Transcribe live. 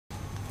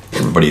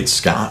everybody, it's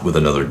Scott with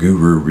another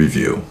Guru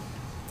review.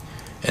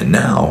 And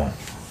now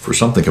for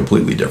something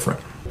completely different.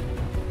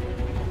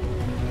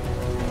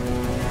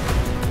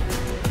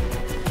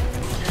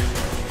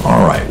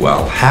 Alright,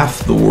 well,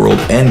 half the world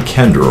and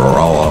Kendra are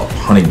all out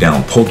hunting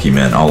down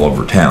Pokemon all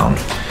over town.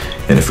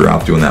 And if you're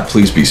out doing that,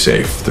 please be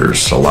safe.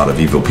 There's a lot of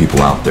evil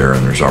people out there,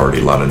 and there's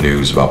already a lot of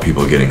news about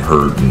people getting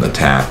hurt and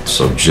attacked,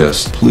 so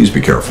just please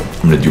be careful.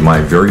 I'm going to do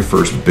my very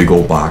first big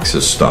old box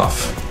of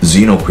stuff.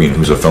 Xeno Queen,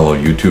 who's a fellow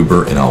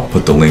YouTuber, and I'll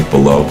put the link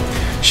below,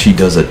 she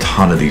does a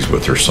ton of these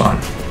with her son.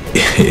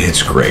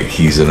 It's great.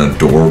 He's an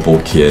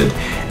adorable kid,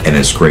 and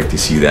it's great to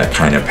see that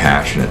kind of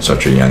passion at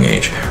such a young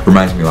age.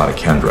 Reminds me a lot of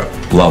Kendra.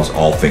 Loves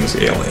all things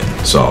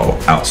alien, so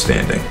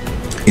outstanding.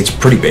 It's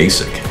pretty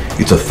basic.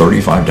 It's a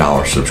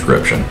 $35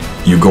 subscription.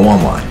 You go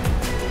online,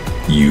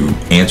 you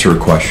answer a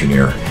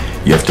questionnaire,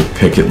 you have to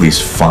pick at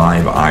least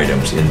 5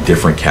 items in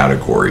different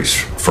categories,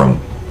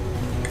 from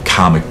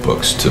comic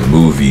books to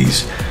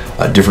movies,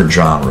 different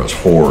genres,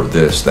 horror,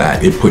 this,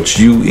 that. It puts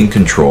you in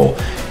control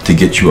to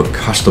get you a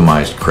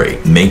customized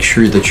crate. Make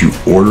sure that you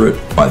order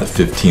it by the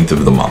 15th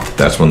of the month.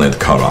 That's when the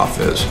cutoff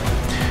is.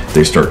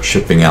 They start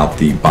shipping out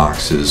the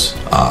boxes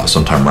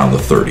sometime around the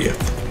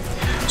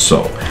 30th.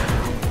 So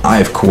I,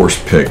 of course,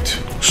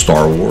 picked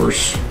Star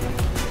Wars,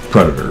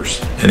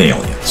 Predators, and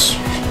Aliens.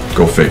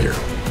 Go figure.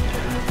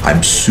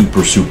 I'm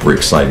super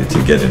excited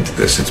to get into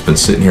this. It's been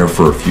sitting here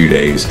for a few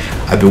days.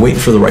 I've been waiting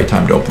for the right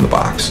time to open the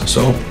box,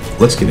 so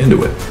let's get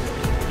into it.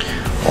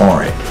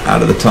 Alright,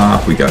 out of the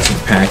top we got some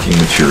packing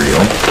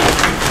material, of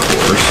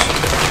course.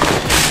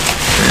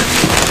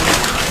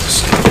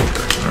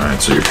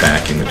 Alright, so your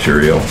packing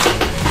material.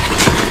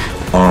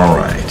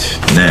 Alright,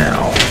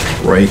 now,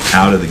 right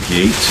out of the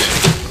gate,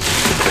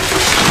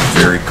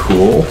 very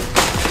cool.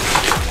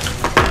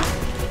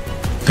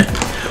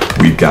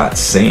 We've got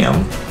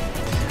Sam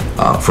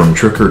from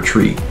Trick or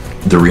Treat.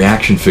 The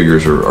reaction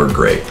figures are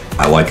great.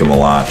 I like them a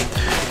lot.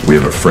 We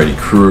have a Freddy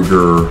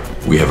Krueger.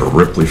 We have a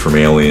Ripley from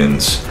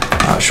Aliens.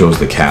 Shows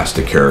the cast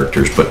of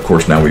characters. But of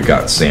course now we've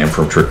got Sam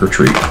from Trick or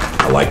Treat.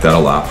 I like that a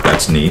lot.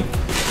 That's neat.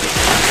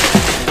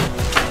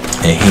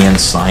 A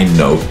hand-signed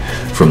note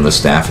from the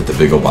staff at the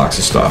big old box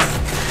of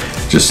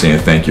stuff. Just saying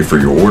thank you for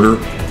your order.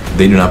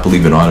 They do not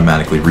believe in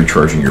automatically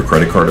recharging your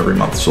credit card every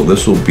month. So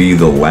this will be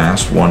the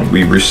last one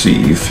we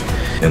receive,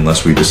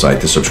 unless we decide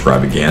to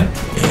subscribe again.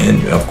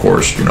 And of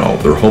course, you know,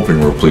 they're hoping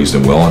we're pleased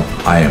and will, and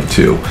I am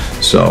too.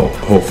 So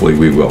hopefully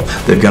we will.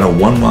 They've got a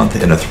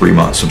 1-month and a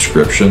 3-month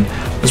subscription.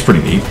 That's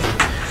pretty neat.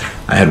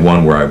 I had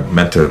one where I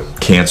meant to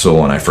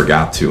cancel and I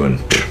forgot to, and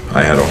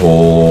I had a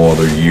whole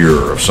other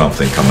year of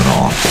something coming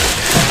on.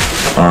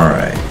 All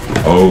right.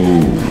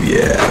 Oh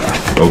yeah.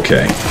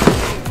 Okay.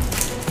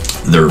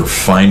 They're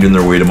finding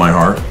their way to my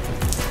heart.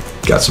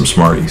 Got some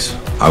Smarties.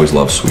 I always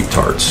love sweet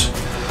tarts.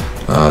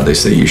 They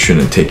say you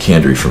shouldn't take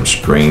candy from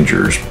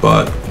strangers,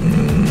 but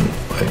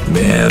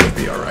man, it'd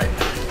be all right.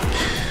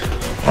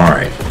 All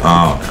right.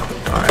 Oh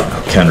no. All right.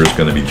 Now Kendra's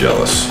gonna be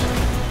jealous.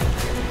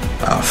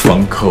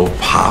 Funko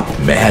Pop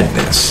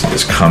Madness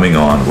is coming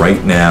on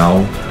right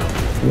now.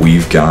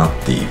 We've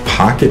got the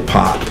Pocket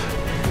Pop,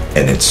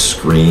 and it's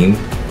Scream.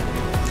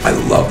 I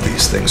love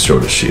these things. So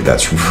does she.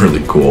 That's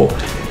really cool.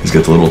 He's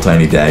got the little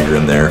tiny dagger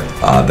in there.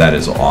 That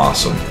is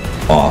awesome.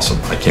 Awesome.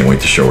 I can't wait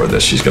to show her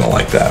this. She's gonna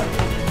like that.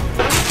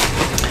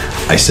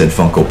 I said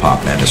Funko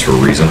Pop Madness for a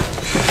reason.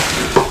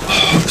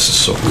 Oh, this is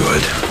so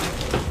good.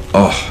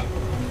 Oh.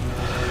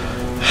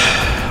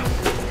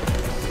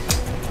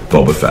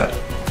 Boba Fett.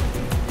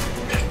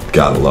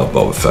 Gotta love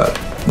Boba Fett.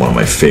 One of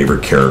my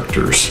favorite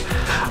characters.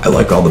 I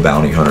like all the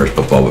bounty hunters,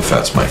 but Boba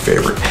Fett's my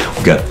favorite.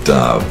 We've got,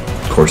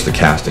 of course, the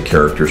cast of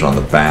characters on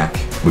the back.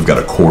 We've got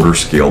a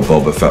quarter-scale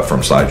Boba Fett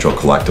from Sideshow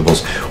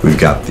Collectibles. We've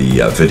got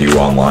the video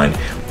online.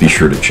 Be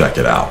sure to check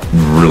it out.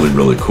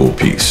 Really cool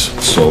piece.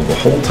 So the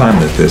whole time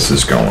that this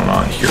is going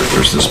on here,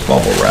 there's this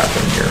bubble wrap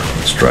in here.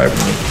 It's driving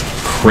me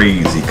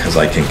crazy because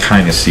I can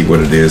kind of see what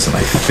it is, and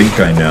I think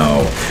I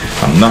know.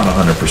 I'm not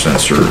 100%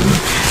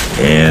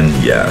 certain. And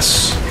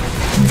yes,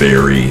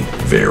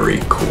 very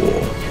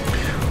cool.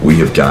 We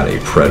have got a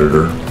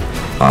Predator.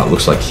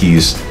 Looks like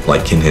he's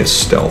like in his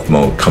stealth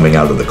mode, coming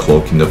out of the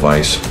cloaking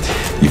device.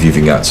 You've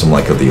even got some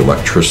like of the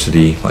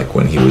electricity, like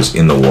when he was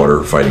in the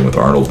water fighting with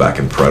Arnold back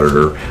in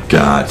Predator.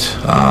 Got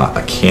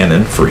a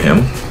cannon for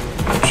him,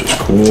 which is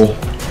cool.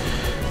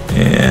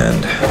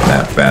 And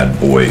that bad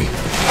boy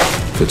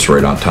fits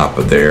right on top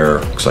of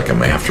there. Looks like I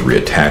may have to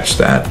reattach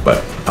that,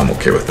 but I'm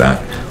okay with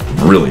that.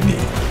 Really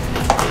neat.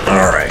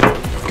 All right,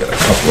 got a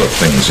couple of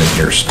things in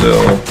here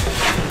still.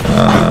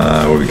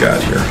 What we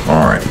got here?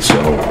 All right, so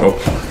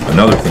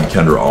another thing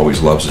Kendra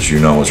always loves, as you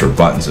know, is her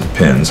buttons and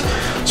pins.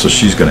 So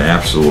she's going to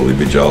absolutely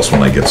be jealous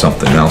when I get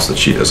something else that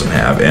she doesn't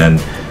have. And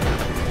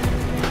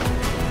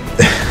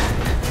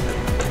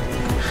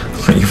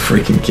are you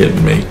freaking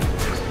kidding me?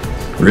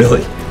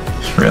 Really?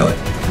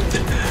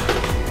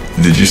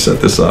 Did you set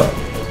this up?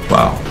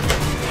 Wow.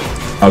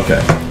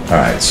 Okay.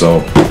 All right. So,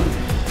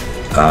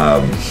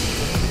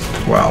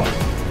 wow.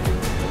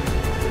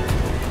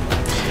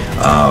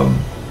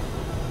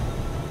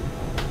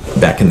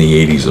 back in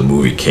the 80s, a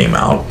movie came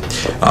out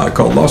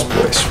called Lost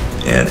Boys.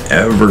 And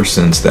ever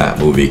since that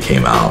movie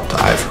came out,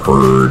 I've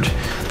heard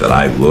that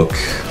I look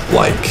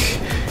like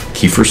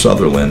Kiefer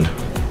Sutherland.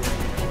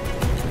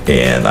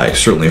 And I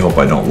certainly hope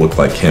I don't look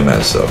like him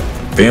as a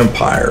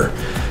vampire.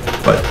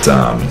 But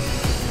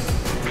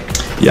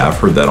yeah, I've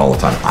heard that all the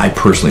time. I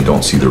personally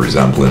don't see the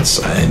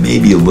resemblance.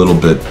 Maybe a little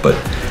bit, but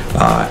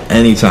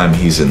anytime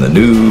he's in the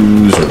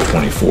news, or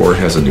 24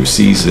 has a new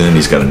season,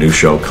 he's got a new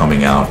show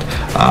coming out,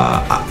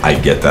 I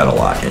get that a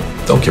lot.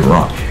 And don't get me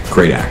wrong,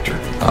 great actor.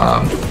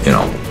 You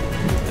know,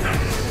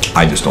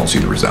 I just don't see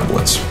the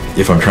resemblance.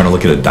 If I'm trying to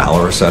look at a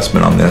dollar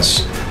assessment on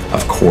this,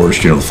 of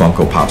course, you know, the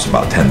Funko Pop's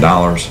about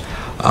 $10.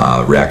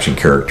 Reaction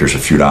characters a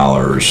few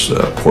dollars.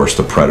 Of course,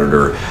 the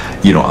Predator.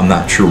 You know, I'm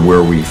not sure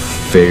where we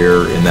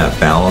fare in that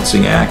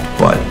balancing act,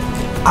 but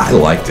I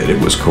liked it.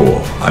 It was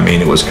cool. I mean,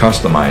 it was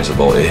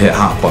customizable. It hit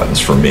hot buttons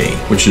for me,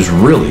 which is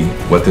really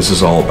what this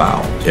is all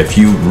about. If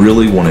you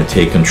really want to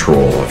take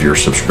control of your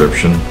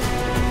subscription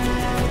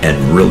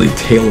and really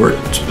tailor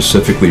it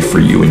specifically for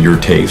you and your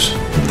taste,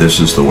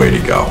 this is the way to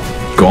go.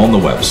 Go on the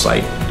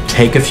website,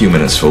 take a few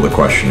minutes, fill the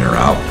questionnaire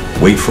out,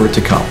 wait for it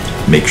to come.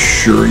 Make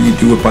sure you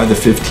do it by the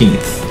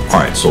 15th. All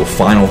right, so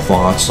final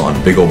thoughts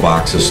on Big O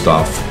Boxes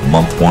stuff.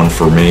 Month 1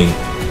 for me,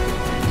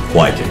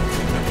 like it.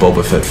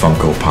 Boba Fett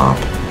Funko Pop,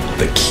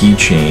 the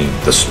keychain,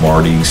 the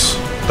Smarties,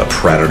 the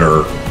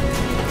Predator,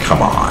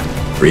 come on.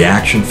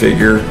 Reaction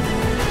figure,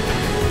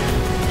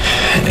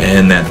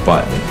 and that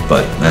button,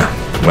 but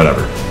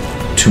whatever.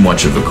 Too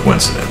much of a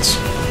coincidence.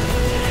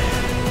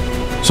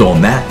 So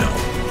on that note,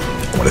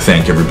 I want to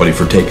thank everybody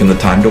for taking the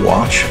time to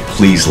watch.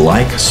 Please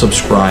like,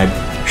 subscribe,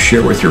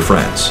 share with your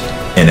friends.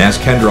 And as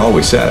Kendra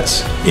always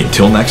says,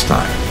 until next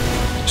time,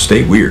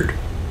 stay weird.